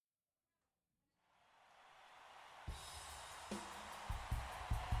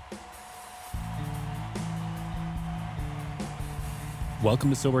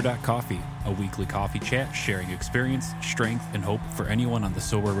Welcome to Sober.Coffee, a weekly coffee chat sharing experience, strength, and hope for anyone on the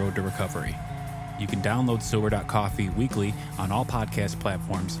sober road to recovery. You can download Sober.Coffee weekly on all podcast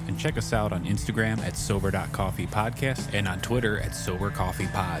platforms and check us out on Instagram at Sober.Coffee Podcast and on Twitter at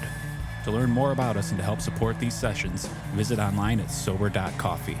SoberCoffeePod. To learn more about us and to help support these sessions, visit online at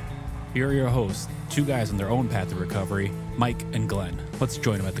Sober.Coffee. Here are your hosts, two guys on their own path to recovery, Mike and Glenn. Let's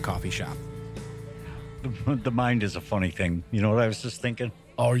join them at the coffee shop. The mind is a funny thing. You know what I was just thinking?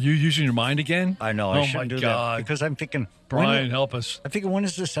 Oh, are you using your mind again? I know. I shouldn't do that because I'm thinking, Brian, help us. I'm thinking, when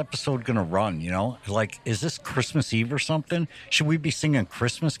is this episode going to run? You know, like, is this Christmas Eve or something? Should we be singing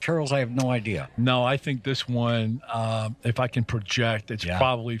Christmas carols? I have no idea. No, I think this one, if I can project, it's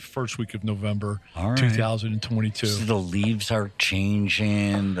probably first week of November, 2022. So the leaves are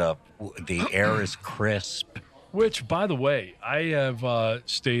changing. The air is crisp. Which, by the way, I have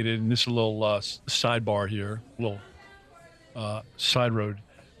stated, and this is a little sidebar here, a little side road.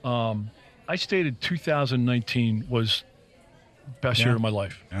 I stated 2019 was best year of my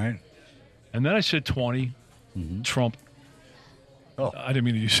life. All right. And then I said 20, Trump. Oh. I didn't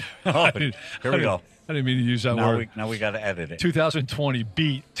mean to use Here we go. I didn't mean to use that word. Now we got to edit it. 2020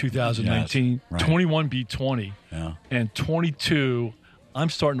 beat 2019. Yes, right. 21 beat 20. Yeah. And 22, I'm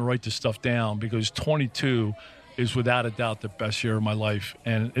starting to write this stuff down because 22 is without a doubt the best year of my life,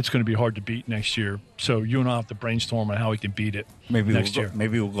 and it's going to be hard to beat next year. So you and I have to brainstorm on how we can beat it next year.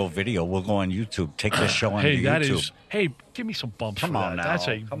 Maybe we'll go video. We'll go on YouTube. Take this show on YouTube. Give me some bumps Come for on that. now. That's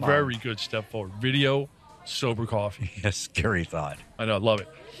a very good step forward. Video, sober coffee. Yes, scary thought. I know, I love it.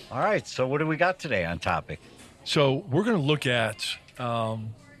 All right, so what do we got today on topic? So we're going to look at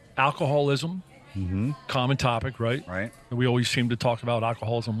alcoholism. Common topic, right? Right. We always seem to talk about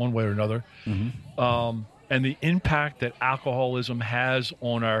alcoholism one way or another. And the impact that alcoholism has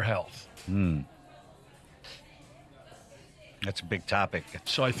on our health. That's a big topic.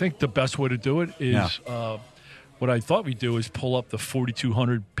 So I think the best way to do it is what I thought we'd do is pull up the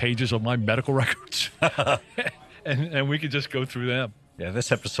 4,200 pages of my medical records, and we could just go through them. Yeah,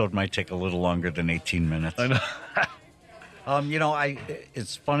 this episode might take a little longer than 18 minutes. I know.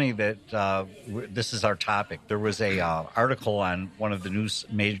 It's funny that this is our topic. There was a article on one of the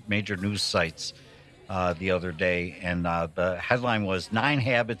major news sites the other day, and the headline was 9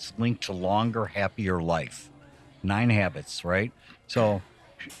 habits linked to longer, happier life. 9 habits, right? So,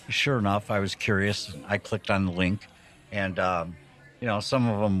 sure enough, I was curious. I clicked on the link, and some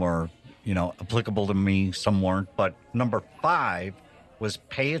of them were applicable to me, some weren't. But number 5 was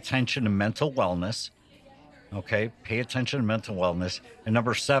pay attention to mental wellness. Okay, pay attention to mental wellness. And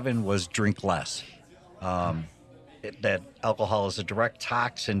number 7 was drink less. That alcohol is a direct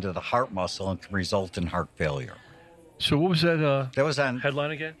toxin to the heart muscle and can result in heart failure. So what was that? That was on headline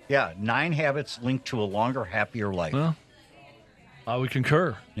again? Yeah, 9 habits linked to a longer, happier life. Well, I would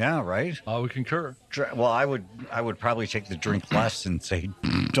concur. Yeah, right. I would concur. Well, I would probably take the drink less and say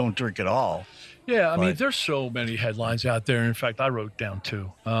don't drink at all. Yeah, I mean, there's so many headlines out there. In fact, I wrote down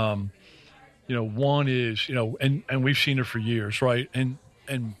 2. One is, and we've seen it for years, right? And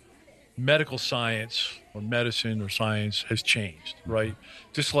medical science or medicine or science has changed, right?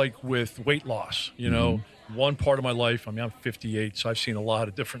 Just like with weight loss, one part of my life, I'm 58, so I've seen a lot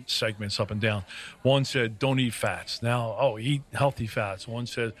of different segments up and down. One said, don't eat fats. Now, eat healthy fats. One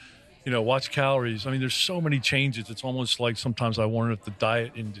said, watch calories. I mean, there's so many changes. It's almost like sometimes I wonder if the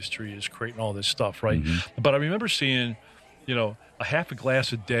diet industry is creating all this stuff, right? But I remember seeing, a half a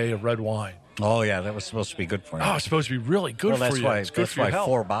glass a day of red wine. Oh, yeah, that was supposed to be good for you. Oh, it's supposed to be really good for you. That's why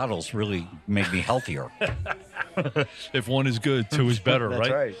 4 bottles really made me healthier. If one is good, 2 is better, That's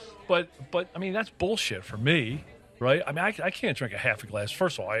right? But I mean, that's bullshit for me, right? I mean, I can't drink a half a glass.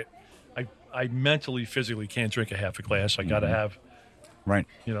 First of all, I mentally, physically can't drink a half a glass. I got to have, right?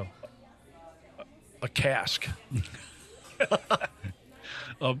 A cask,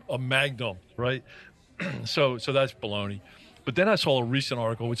 a Magnum, right? So that's baloney. But then I saw a recent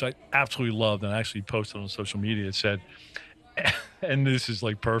article, which I absolutely loved, and I actually posted on social media. It said, and this is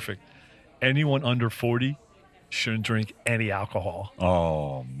like perfect, anyone under 40 shouldn't drink any alcohol.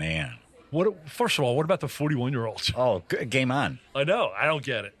 Oh, man. First of all, what about the 41-year-olds? Oh, game on. I know. I don't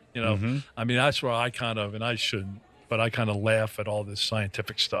get it. I mean, that's where I kind of, and I shouldn't, but I kind of laugh at all this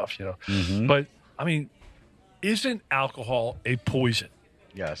scientific stuff, But, I mean, isn't alcohol a poison?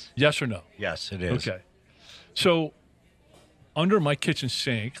 Yes. Yes or no? Yes, it is. Okay. So, under my kitchen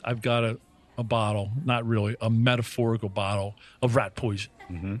sink, I've got a bottle, not really, a metaphorical bottle of rat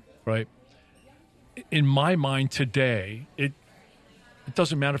poison, right? In my mind today, it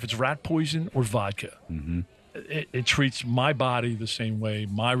doesn't matter if it's rat poison or vodka. it treats my body the same way,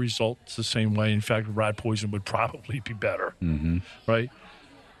 my results the same way. In fact, rat poison would probably be better, right?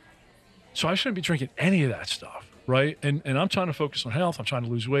 So I shouldn't be drinking any of that stuff, right? And I'm trying to focus on health. I'm trying to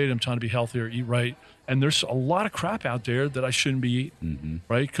lose weight. I'm trying to be healthier, eat right. And there's a lot of crap out there that I shouldn't be eating,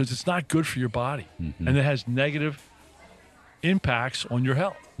 right? Because it's not good for your body. And it has negative impacts on your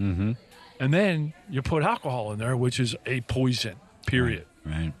health. And then you put alcohol in there, which is a poison, period.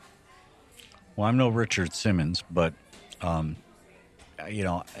 Right. Well, I'm no Richard Simmons, but, health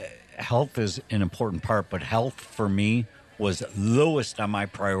is an important part. But health for me was lowest on my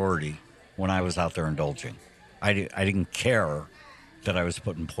priority when I was out there indulging. I didn't care that I was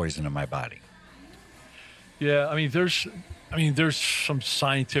putting poison in my body. Yeah, I mean, there's some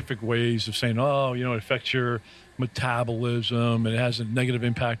scientific ways of saying, it affects your metabolism and it has a negative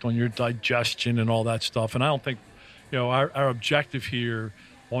impact on your digestion and all that stuff. And I don't think, our objective here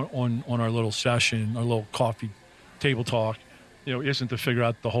on our little session, our little coffee table talk, isn't to figure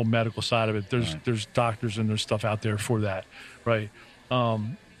out the whole medical side of it. There's doctors and there's stuff out there for that, right?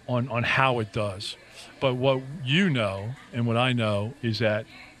 On how it does. But what and what I know is that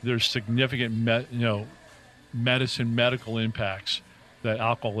there's significant medical impacts that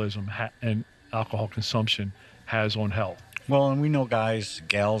alcoholism and alcohol consumption has on health. Well, and we know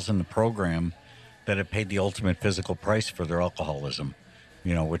gals in the program that have paid the ultimate physical price for their alcoholism,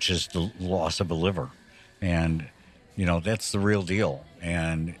 which is the loss of a liver. And, that's the real deal.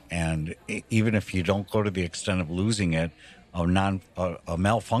 And even if you don't go to the extent of losing it, a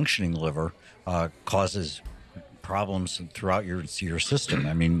malfunctioning liver causes problems throughout your system.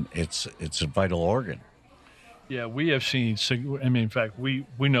 I mean, it's a vital organ. Yeah, we have seen. In fact, we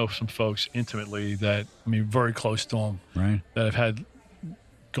know some folks intimately that very close to them, right, that have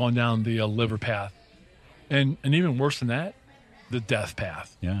gone down the liver path, and even worse than that, the death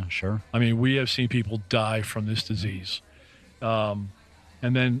path. Yeah, sure. We have seen people die from this disease, and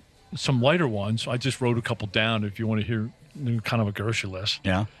then some lighter ones. I just wrote a couple down. If you want to hear kind of a grocery list.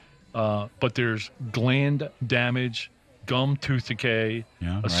 Yeah. But there's gland damage, gum tooth decay,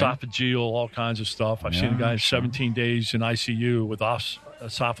 esophageal, all kinds of stuff. I've seen a guy 17 days in ICU with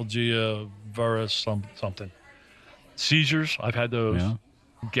esophageal virus, something. Seizures, I've had those. Yeah.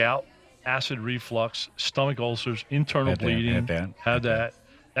 Gout, acid reflux, stomach ulcers, internal bleeding. Had that.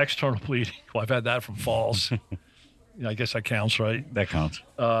 External bleeding. Well, I've had that from falls. I guess that counts, right? That counts.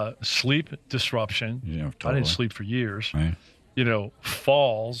 Sleep disruption. Totally. I didn't sleep for years. Right.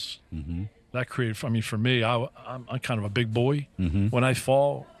 Falls. That created, for me, I'm kind of a big boy. When I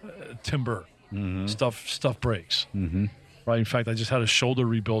fall, timber, stuff breaks. Right. In fact, I just had a shoulder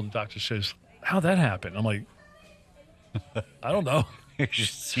rebuild. The doctor says, "How'd that happen?" I'm like, I don't know. You should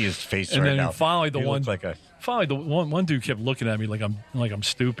see his face and right then now. Finally, the one one dude kept looking at me like I'm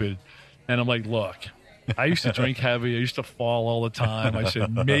stupid, and I'm like, "Look, I used to drink heavy. I used to fall all the time." I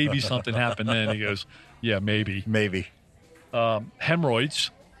said, "Maybe something happened then." He goes, "Yeah, maybe." Hemorrhoids.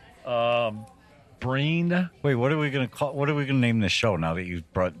 Brain. Wait, what are we going to call? What are we going to name this show now that you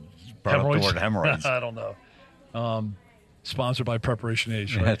brought up the word hemorrhoids? I don't know. Sponsored by Preparation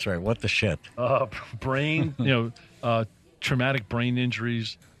H. Right? That's right. What the shit? Brain. Traumatic brain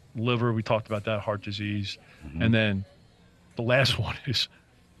injuries, liver. We talked about that. Heart disease, and then the last one is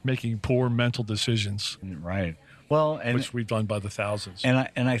making poor mental decisions. Right. Well, which we've done by the thousands. And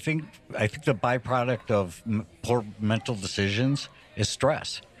I think the byproduct of poor mental decisions is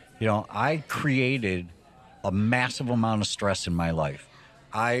stress. I created a massive amount of stress in my life.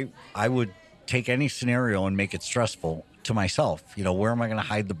 I would take any scenario and make it stressful to myself. Where am I going to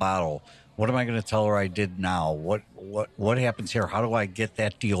hide the bottle? What am I going to tell her I did now? What happens here? How do I get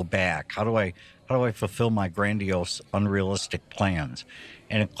that deal back? How do I fulfill my grandiose, unrealistic plans?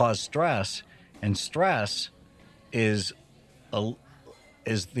 And it caused stress, and stress is the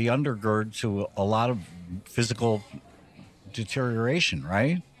undergird to a lot of physical deterioration,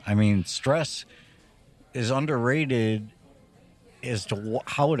 right? Stress is underrated as to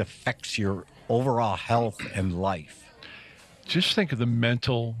how it affects your overall health and life. Just think of the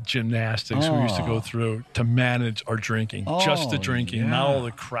mental gymnastics we used to go through to manage our drinking, just the drinking, not all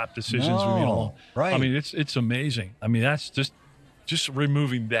the crap decisions we made along. Right. It's amazing. That's just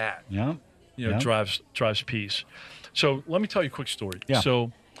removing that. Drives peace. So let me tell you a quick story. Yeah.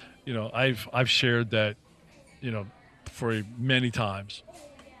 So, I've shared that, for many times.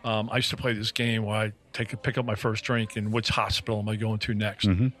 I used to play this game where I pick up my first drink and which hospital am I going to next.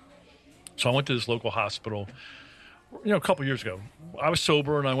 So I went to this local hospital, a couple years ago. I was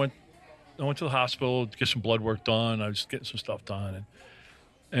sober and I went to the hospital to get some blood work done. I was getting some stuff done,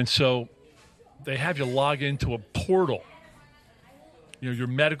 and so they have you log into a portal. Your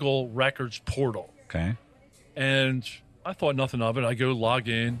medical records portal. Okay. And I thought nothing of it. I go log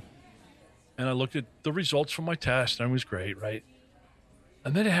in, and I looked at the results from my test, and it was great, right?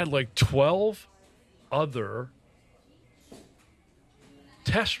 And then it had like 12 other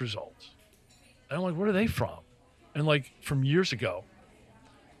test results. And I'm like, where are they from? And like from years ago.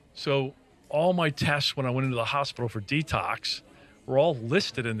 So all my tests when I went into the hospital for detox were all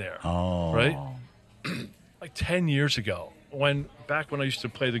listed in there. Oh. Right? Like 10 years ago. Back when I used to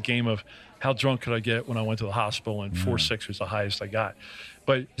play the game of how drunk could I get when I went to the hospital, and 4.6 was the highest I got.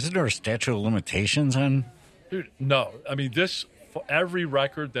 But Isn't there a statute of limitations on? dude, no. I mean, for every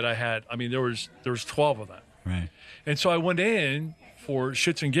record that I had, I mean, there was 12 of them. Right. And so I went in for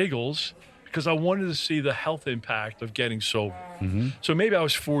shits and giggles because I wanted to see the health impact of getting sober. Mm-hmm. So maybe I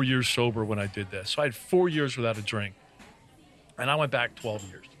was 4 years sober when I did this. So I had 4 years without a drink. And I went back 12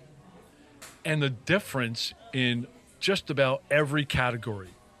 years. And the difference in just about every category,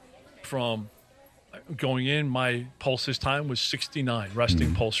 from going in, my pulse this time was 69,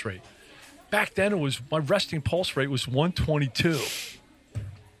 resting pulse rate. Back then, my resting pulse rate was 122.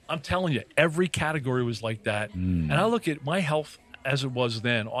 I'm telling you, every category was like that. And I look at my health as it was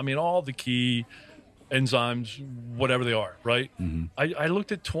then. I mean, all the key enzymes, whatever they are, right? I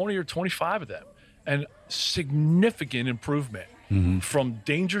looked at 20 or 25 of them, and significant improvement from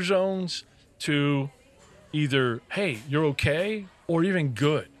danger zones to either, hey, you're okay, or even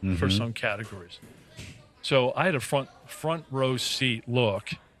good for some categories. So I had a front row seat look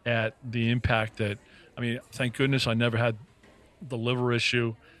at the impact that, I mean, thank goodness I never had the liver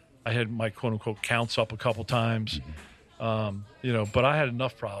issue. I had my quote unquote counts up a couple times, but I had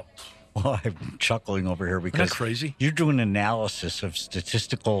enough problems. Well, I'm chuckling over here because Isn't that crazy? You're doing analysis of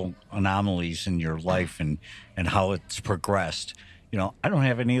statistical anomalies in your life and how it's progressed. I don't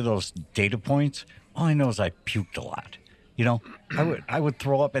have any of those data points. All I know is I puked a lot. I would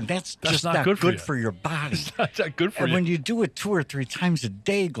throw up, and that's just not good for your body. It's not that good for and you. when you do it 2 or 3 times a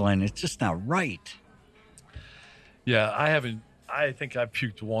day, Glenn, it's just not right. Yeah, I think I've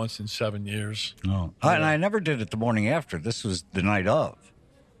puked once in 7 years. No. And I never did it the morning after. This was the night of.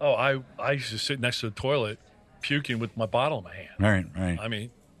 Oh, I used to sit next to the toilet puking with my bottle in my hand. Right. I mean,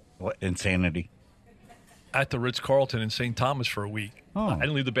 What insanity. at the Ritz-Carlton in St. Thomas for a week. Oh. I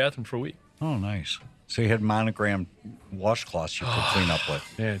didn't leave the bathroom for a week. Oh, nice. So you had monogrammed washcloths you could clean up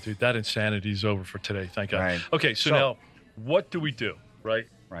with. Yeah, dude, that insanity is over for today. Thank God. Right. Okay, so now what do we do, right?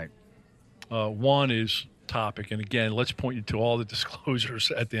 Right. One is topic. And again, let's point you to all the disclosures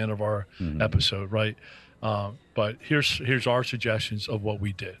at the end of our episode, right? But here's our suggestions of what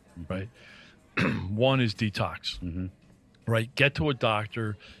we did, right? One is detox, right? Get to a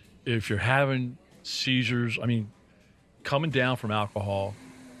doctor. If you're having seizures, I mean, coming down from alcohol,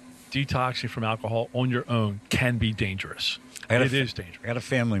 detoxing from alcohol on your own can be dangerous. It is dangerous. I had a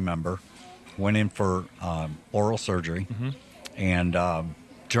family member, went in for oral surgery and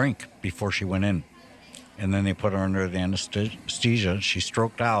drank before she went in. And then they put her under the anesthesia. She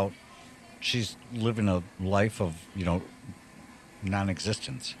stroked out. She's living a life of,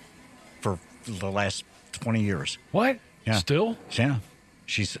 non-existence for the last 20 years. What? Yeah. Still? Yeah.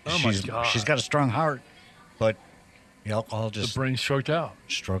 She's God. she's got a strong heart, but the alcohol The just brain stroked out.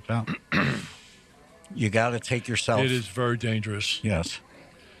 stroked out. You got to take yourself. It is very dangerous. Yes.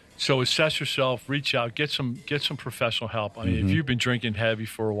 So assess yourself, reach out, get some professional help. I mean, if you've been drinking heavy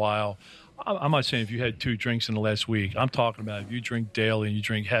for a while, I'm not saying if you had 2 drinks in the last week. I'm talking about if you drink daily and you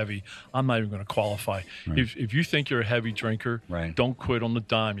drink heavy, I'm not even going to qualify. Right. If you think you're a heavy drinker, Right. don't quit on the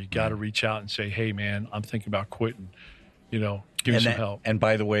dime. You got to reach out and say, hey, man, I'm thinking about quitting. Give me some help. And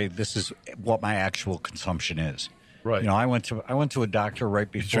by the way, this is what my actual consumption is. Right. I went to a doctor right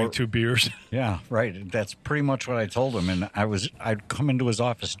You before. drink 2 beers. Yeah, right. That's pretty much what I told him, and I'd come into his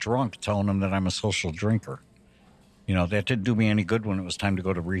office drunk, telling him that I'm a social drinker. That didn't do me any good when it was time to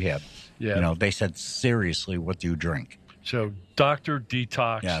go to rehab. Yeah. They said, seriously, what do you drink? So doctor,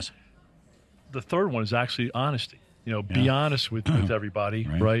 detox. Yes. The third one is actually honesty. Be honest with everybody,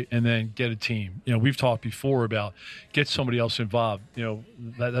 right? And then get a team. We've talked before about get somebody else involved.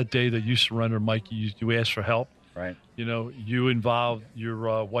 That day that you surrendered, Mike, you asked for help. Right. You involved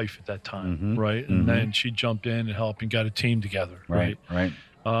your wife at that time, right? And then she jumped in and helped and got a team together, right? Right.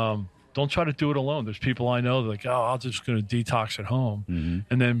 Don't try to do it alone. There's people I know that are like, I'm just going to detox at home.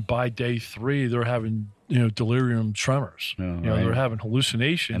 And then by day 3, they're having, delirium tremors. They're having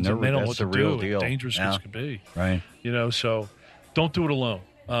hallucinations and they don't know what to do. Deal. Dangerous as could be. Right. So don't do it alone.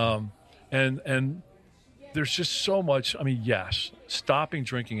 And there's just so much. I mean, yes, stopping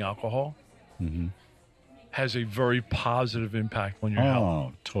drinking alcohol has a very positive impact on your health.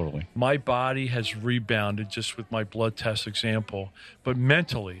 Oh, totally. My body has rebounded just with my blood test example, but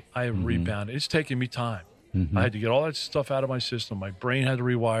mentally I have rebounded. It's taken me time. Mm-hmm. I had to get all that stuff out of my system. My brain had to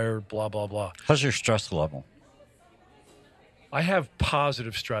rewire, blah, blah, blah. How's your stress level? I have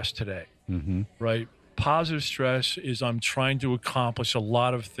positive stress today, right? Positive stress is I'm trying to accomplish a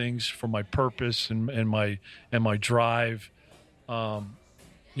lot of things for my purpose and my drive. I'm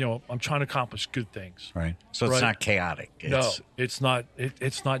trying to accomplish good things. Right. So it's not chaotic. It's not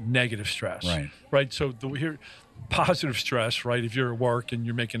negative stress. Right. Right. So here, positive stress, right? If you're at work and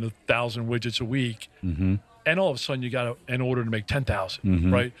you're making 1,000 widgets a week, and all of a sudden you got an order to make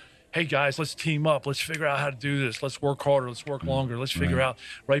 10,000, right? Hey guys, let's team up. Let's figure out how to do this. Let's work harder. Let's work longer. Let's figure out,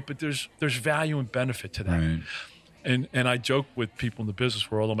 right? But there's value and benefit to that. Right. And I joke with people in the business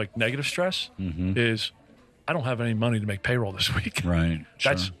world, I'm like, negative stress is I don't have any money to make payroll this week. Right.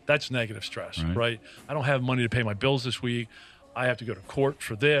 That's negative stress, right? I don't have money to pay my bills this week. I have to go to court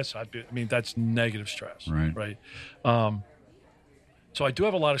for this. That's negative stress, right? So I do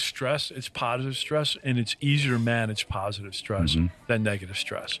have a lot of stress. It's positive stress, and it's easier to manage positive stress than negative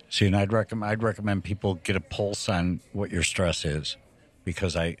stress. See, and I'd recommend people get a pulse on what your stress is,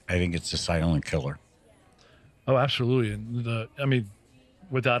 because I think it's a silent killer. Oh, absolutely, and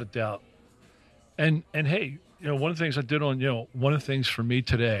without a doubt. And hey, one of the things I did one of the things for me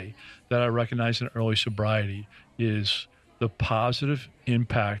today that I recognize in early sobriety is the positive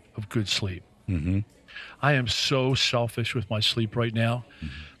impact of good sleep. I am so selfish with my sleep right now.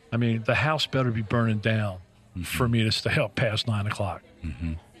 The house better be burning down for me to stay up past 9 o'clock.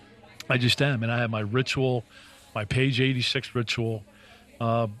 I just am. And I have my ritual, my page 86 ritual.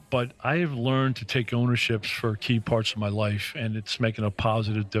 But I have learned to take ownership for key parts of my life, and it's making a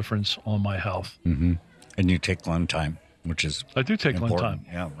positive difference on my health. And you take lung time, which is I do take lung time.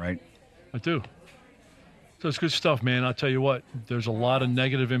 Yeah, right. I do. So it's good stuff, man. I'll tell you what, there's a lot of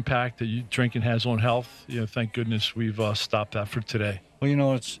negative impact that drinking has on health. Thank goodness we've stopped that for today.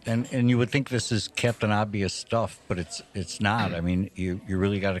 Well, it's and you would think this is Captain Obvious stuff, but it's not. You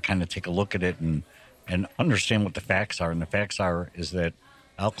really got to kind of take a look at it and understand what the facts are. And the facts is that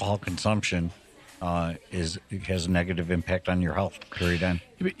alcohol consumption has a negative impact on your health. Period. End.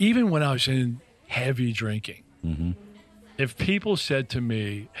 Even when I was in heavy drinking, if people said to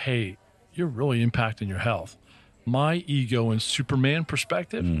me, "Hey, you're really impacting your health," my ego and Superman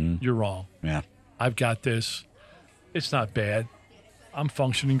perspective, you're wrong. Yeah. I've got this. It's not bad. I'm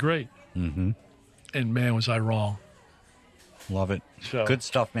functioning great. And man, was I wrong. Love it. So, good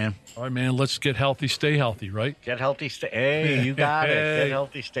stuff, man. All right, man. Let's get healthy, stay healthy, right? Get healthy, stay. Hey, you got it. Get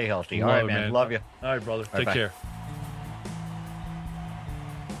healthy, stay healthy. All right, man. Love you. All right, brother. Take care.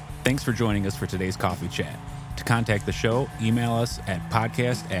 Thanks for joining us for today's coffee chat. To contact the show, email us at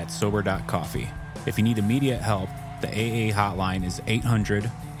podcast@sober.coffee. If you need immediate help, the AA hotline is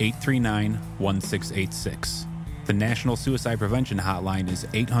 800-839-1686. The National Suicide Prevention Hotline is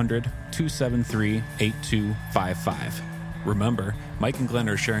 800-273-8255. Remember, Mike and Glenn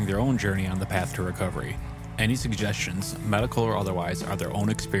are sharing their own journey on the path to recovery. Any suggestions, medical or otherwise, are their own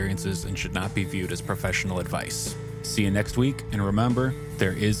experiences and should not be viewed as professional advice. See you next week, and remember,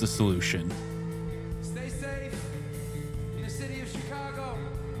 there is a solution. Stay safe in the city of Chicago.